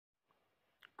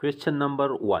Question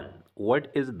number 1. What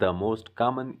is the most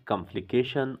common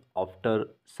complication after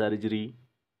surgery?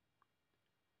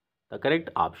 The correct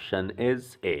option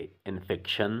is A.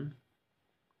 Infection.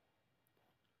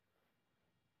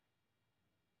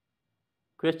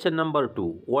 Question number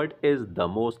 2. What is the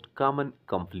most common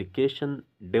complication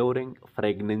during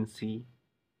pregnancy?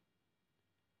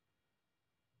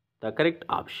 The correct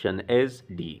option is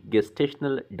D.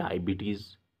 Gestational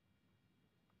diabetes.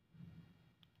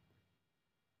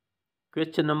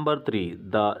 Question number 3.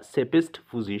 The safest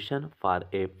position for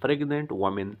a pregnant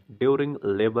woman during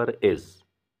labor is?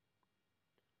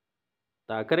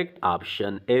 The correct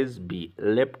option is B.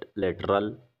 Left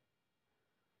lateral.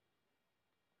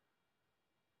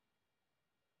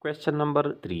 Question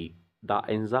number 3. The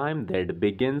enzyme that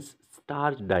begins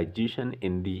starch digestion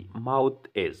in the mouth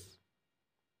is?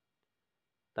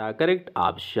 The correct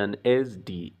option is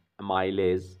D.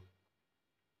 Amylase.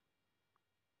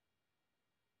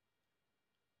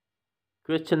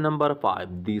 Question number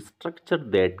 5. The structure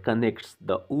that connects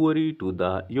the ovary to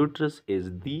the uterus is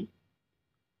the?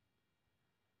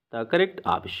 The correct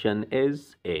option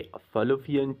is A.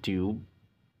 Fallopian tube.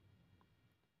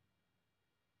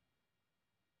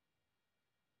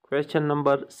 Question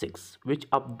number 6. Which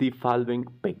of the following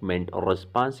pigment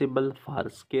responsible for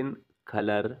skin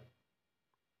color?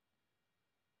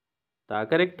 The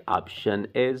correct option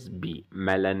is B.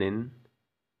 Melanin.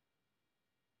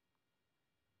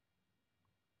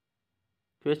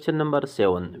 Question number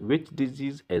 7. Which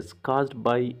disease is caused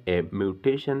by a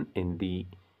mutation in the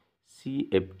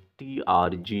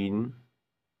CFTR gene?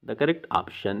 The correct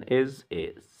option is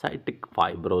A. Cystic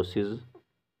fibrosis.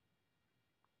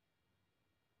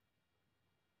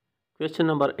 Question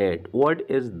number 8. What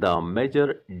is the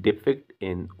major defect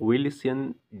in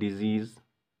Wilson disease?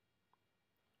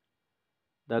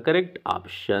 The correct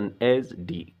option is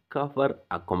D. Copper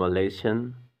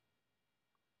accumulation.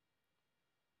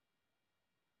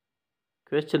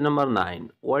 Question number 9.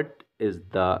 What is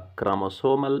the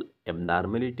chromosomal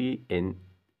abnormality in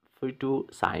fetal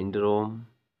syndrome?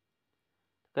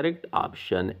 Correct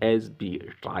option is B.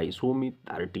 Trisomy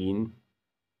 13.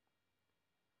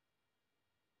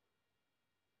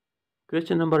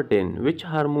 Question number 10. Which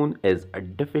hormone is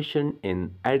deficient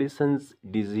in Addison's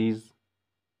disease?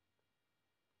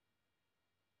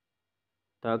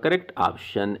 The correct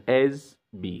option is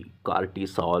B.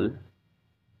 Cortisol.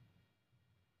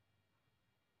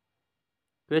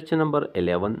 Question number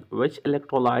 11. Which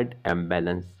electrolyte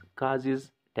imbalance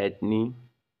causes tetany?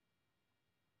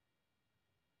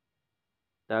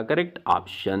 The correct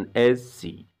option is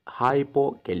C.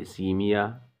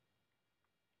 Hypocalcemia.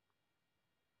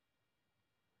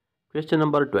 Question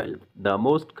number 12. The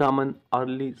most common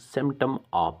early symptom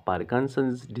of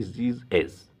Parkinson's disease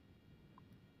is?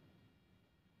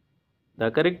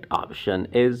 The correct option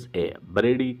is A.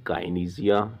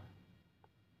 Bradykinesia.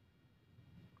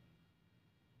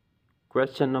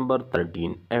 Question number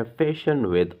 13. A patient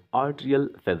with atrial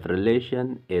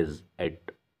fibrillation is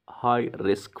at high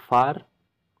risk for?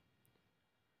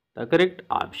 The correct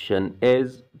option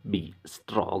is B.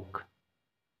 Stroke.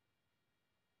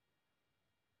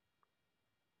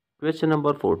 Question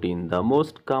number 14. The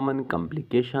most common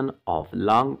complication of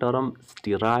long-term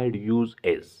steroid use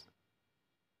is?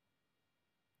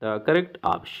 The correct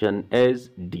option is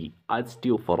D.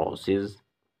 Osteoporosis.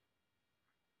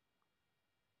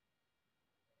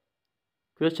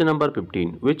 Question number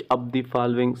 15. Which of the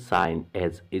following sign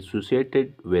is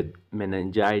associated with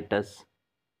meningitis?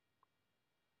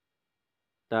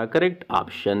 The correct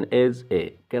option is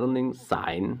A. Kerning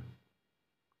sign.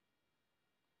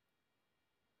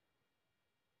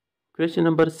 Question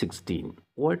number 16.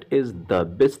 What is the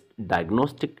best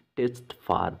diagnostic test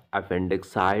for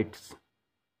appendicitis?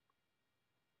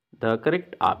 The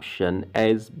correct option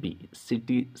is B.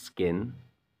 CT scan.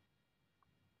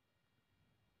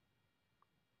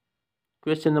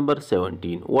 Question number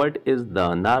 17. What is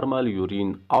the normal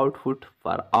urine output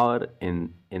per hour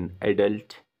in an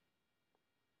adult?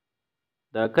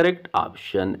 The correct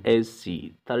option is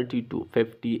C. 30 to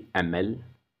 50 ml.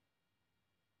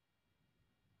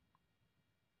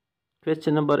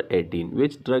 Question number 18.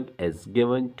 Which drug is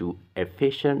given to a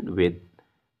patient with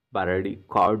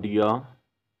bradycardia?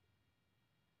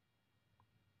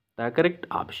 The correct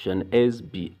option is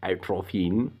B.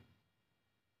 Atropine.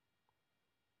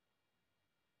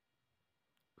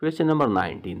 Question number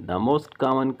 19. The most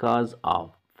common cause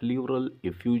of pleural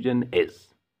effusion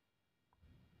is?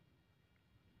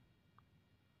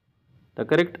 The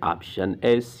correct option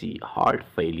is C. Heart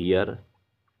failure.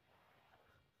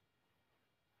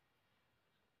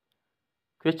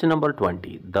 Question number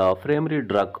 20. The primary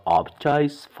drug of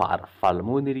choice for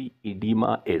pulmonary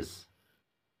edema is.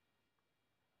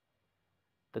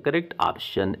 The correct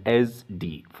option is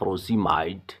D.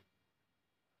 Furosemide.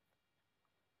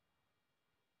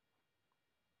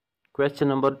 Question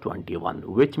number 21.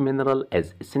 Which mineral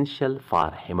is essential for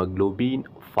hemoglobin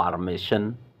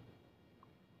formation?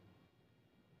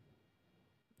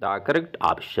 The correct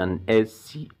option is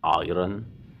C. Iron.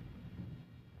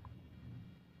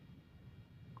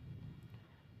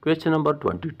 Question number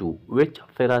 22. Which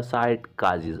parasite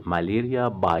causes malaria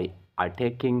by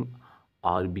attacking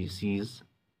RBCs?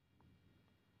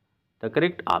 The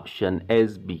correct option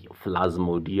is B.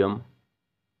 Plasmodium.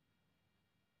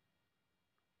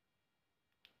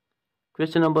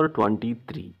 Question number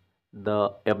 23. The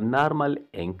abnormal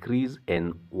increase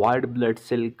in white blood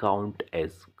cell count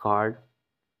is called.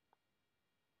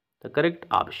 The correct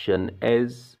option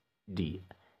is D.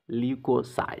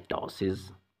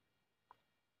 Leukocytosis.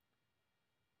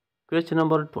 Question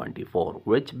number 24.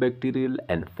 Which bacterial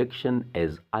infection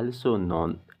is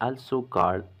also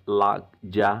called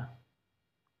lockjaw?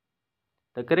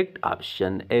 The correct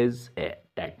option is A.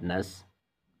 Tetanus.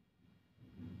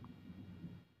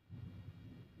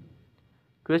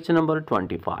 Question number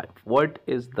 25. What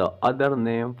is the other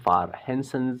name for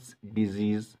Hansen's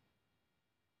disease?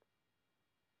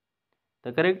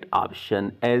 The correct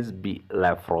option is B.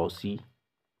 Leprosy.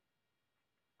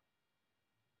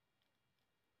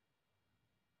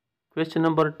 Question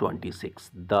number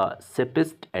 26. The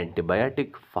safest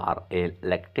antibiotic for a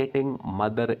lactating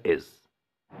mother is.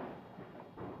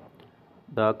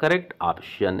 The correct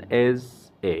option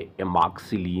is A.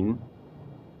 Amoxicillin.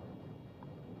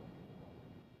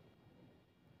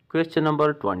 Question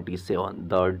number 27.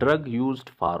 The drug used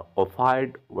for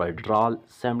opioid withdrawal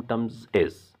symptoms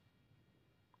is.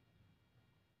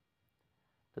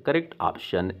 The correct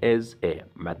option is A.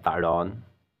 Methadone.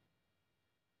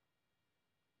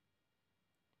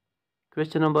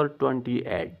 Question number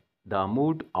 28. The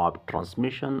mode of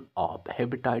transmission of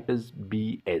hepatitis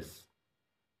B is.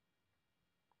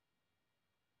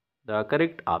 The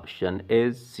correct option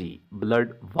is C.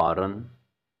 Blood-borne.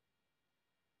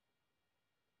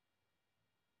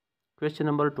 Question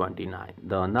number 29.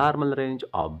 The normal range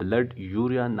of blood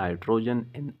urea nitrogen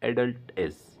in adult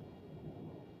is.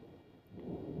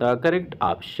 The correct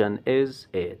option is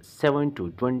A. 7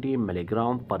 to 20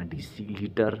 mg per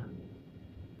deciliter.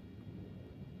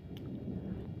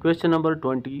 Question number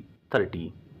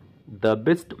 30. The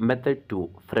best method to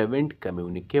prevent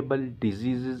communicable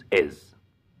diseases is.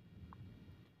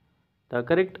 The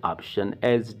correct option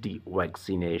is D.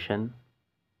 Vaccination.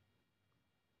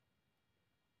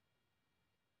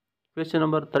 Question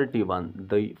number 31.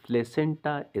 The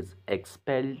placenta is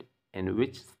expelled in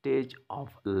which stage of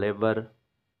labor?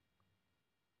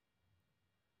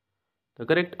 The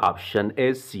correct option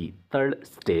is C. Third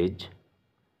stage.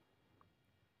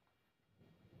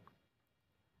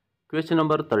 Question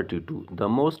number 32. The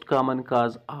most common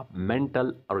cause of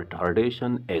mental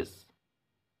retardation is.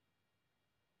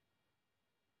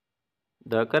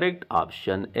 The correct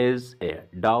option is A.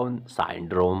 Down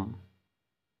syndrome.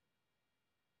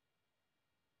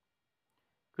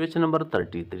 Question number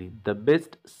 33. The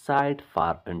best site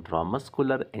for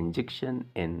intramuscular injection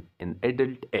in an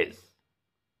adult is.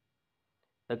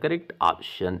 The correct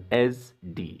option is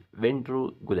D.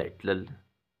 Ventrogluteal.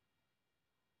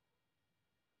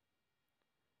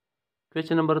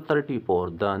 Question number 34.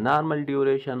 The normal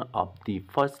duration of the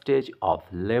first stage of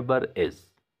labor is.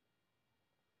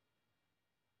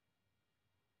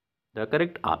 The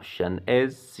correct option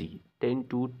is C. 10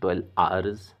 to 12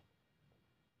 hours.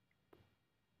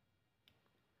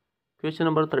 Question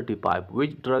number 35.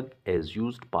 Which drug is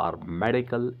used for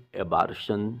medical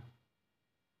abortion?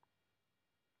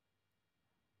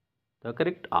 The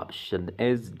correct option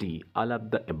is D. All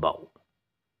of the above.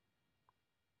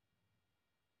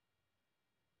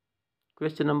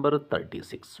 Question number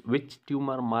 36. Which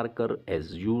tumor marker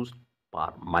is used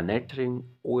for monitoring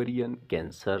ovarian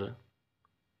cancer?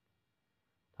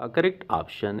 The correct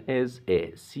option is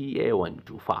A.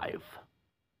 CA125.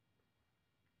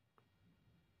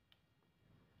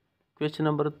 Question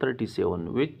number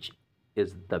 37. Which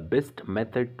is the best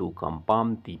method to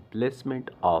compound the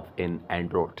placement of an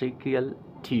endotracheal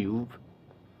tube?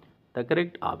 The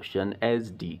correct option is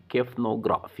D.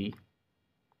 Capnography.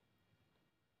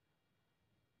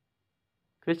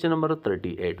 Question number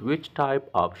 38. Which type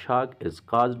of shock is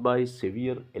caused by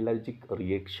severe allergic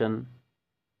reaction?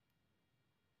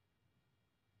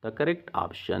 The correct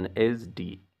option is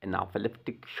D.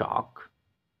 Anaphylactic shock.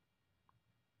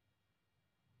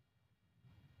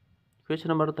 Question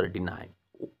number 39.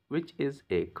 which is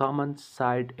a common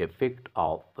side effect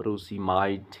of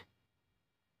furosemide?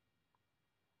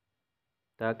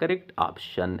 The correct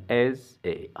option is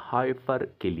a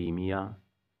hyperkalemia.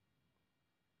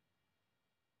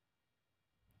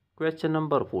 Question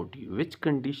number 40. Which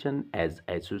condition is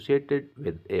associated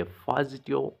with a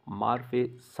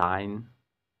physiomorphic sign?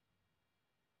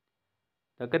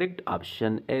 The correct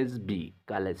option is B.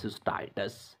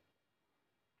 Cholecystitis.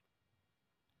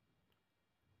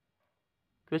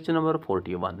 Question number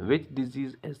 41. Which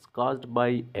disease is caused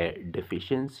by a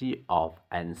deficiency of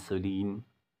insulin?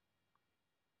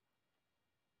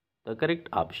 The correct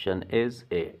option is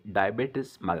A.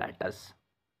 Diabetes mellitus.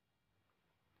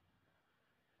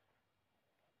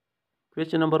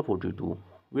 Question number 42.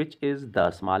 Which is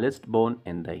the smallest bone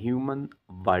in the human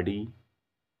body?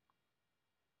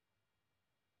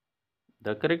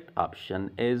 The correct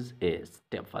option is A.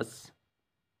 Stapes.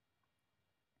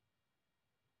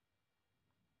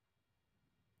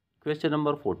 Question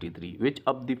number 43. Which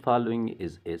of the following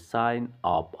is a sign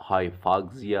of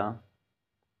hypoxia?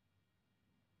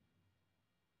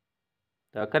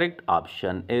 The correct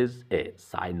option is A.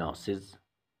 Cyanosis.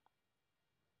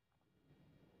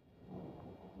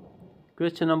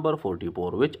 Question number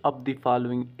 44. Which of the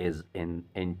following is an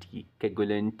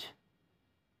anticoagulant?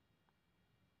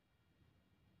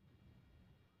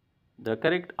 The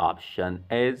correct option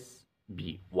is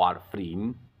B.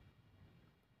 Warfarin.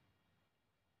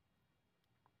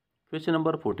 Question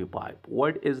number 45.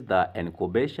 What is the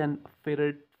incubation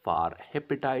period for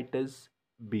hepatitis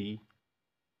B?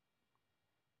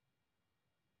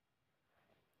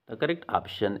 The correct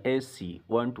option is C.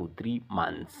 1 to 3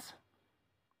 months.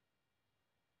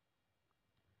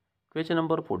 Question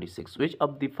number 46. Which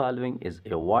of the following is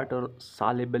a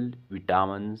water-soluble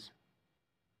vitamins?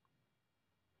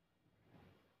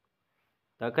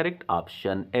 The correct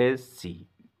option is C.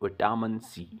 Vitamin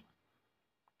C.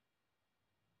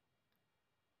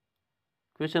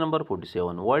 Question number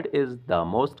 47. What is the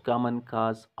most common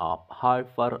cause of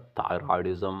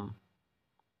hyperthyroidism?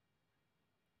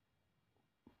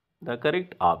 The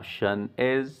correct option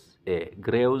is A.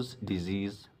 Graves'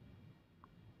 disease.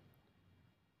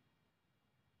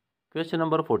 Question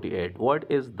number 48. What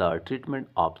is the treatment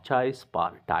of choice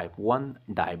for type 1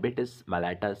 diabetes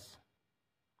mellitus?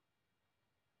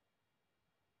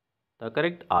 The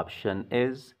correct option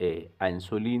is A.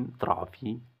 Insulin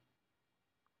therapy.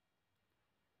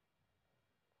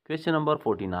 Question number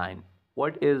 49.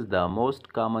 What is the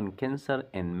most common cancer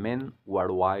in men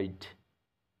worldwide?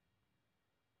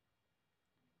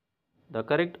 The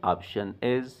correct option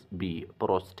is B.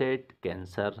 Prostate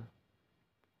cancer.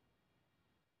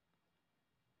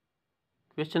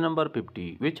 Question number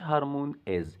 50. Which hormone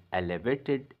is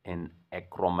elevated in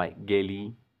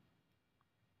acromegaly?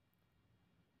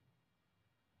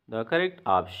 The correct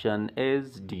option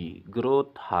is D.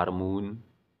 Growth hormone.